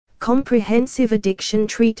Comprehensive addiction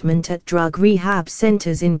treatment at drug rehab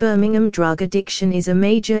centers in Birmingham. Drug addiction is a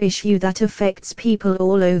major issue that affects people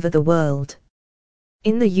all over the world.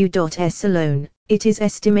 In the U.S. alone, it is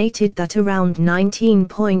estimated that around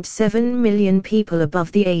 19.7 million people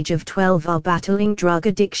above the age of 12 are battling drug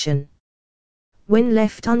addiction. When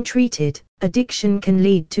left untreated, addiction can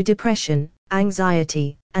lead to depression,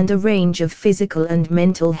 anxiety, and a range of physical and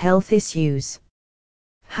mental health issues.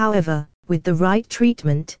 However, with the right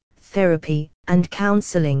treatment, therapy, and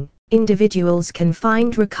counseling, individuals can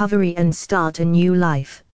find recovery and start a new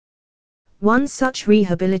life. One such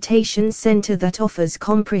rehabilitation center that offers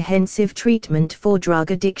comprehensive treatment for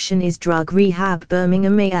drug addiction is Drug Rehab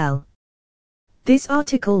Birmingham AL. This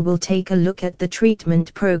article will take a look at the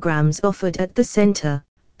treatment programs offered at the center,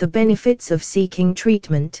 the benefits of seeking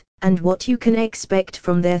treatment, and what you can expect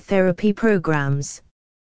from their therapy programs.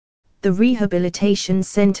 The Rehabilitation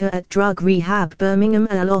Center at Drug Rehab Birmingham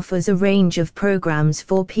AL offers a range of programs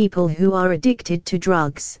for people who are addicted to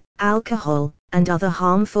drugs, alcohol, and other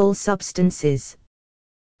harmful substances.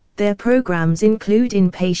 Their programs include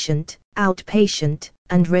inpatient, outpatient,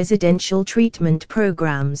 and residential treatment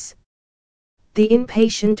programs. The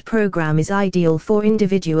inpatient program is ideal for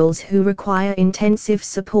individuals who require intensive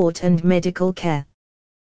support and medical care.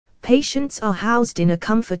 Patients are housed in a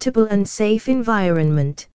comfortable and safe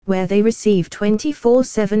environment, where they receive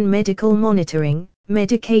 24/7 medical monitoring,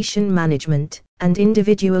 medication management, and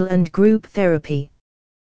individual and group therapy.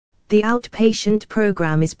 The outpatient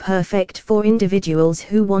program is perfect for individuals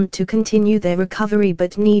who want to continue their recovery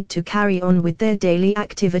but need to carry on with their daily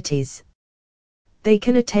activities. They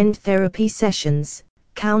can attend therapy sessions,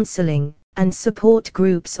 counseling, and support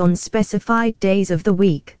groups on specified days of the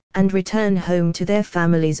week, and return home to their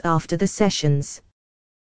families after the sessions.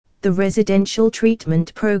 The residential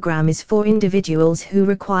treatment program is for individuals who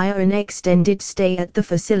require an extended stay at the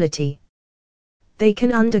facility. They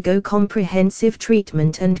can undergo comprehensive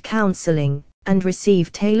treatment and counseling, and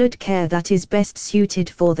receive tailored care that is best suited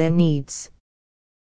for their needs.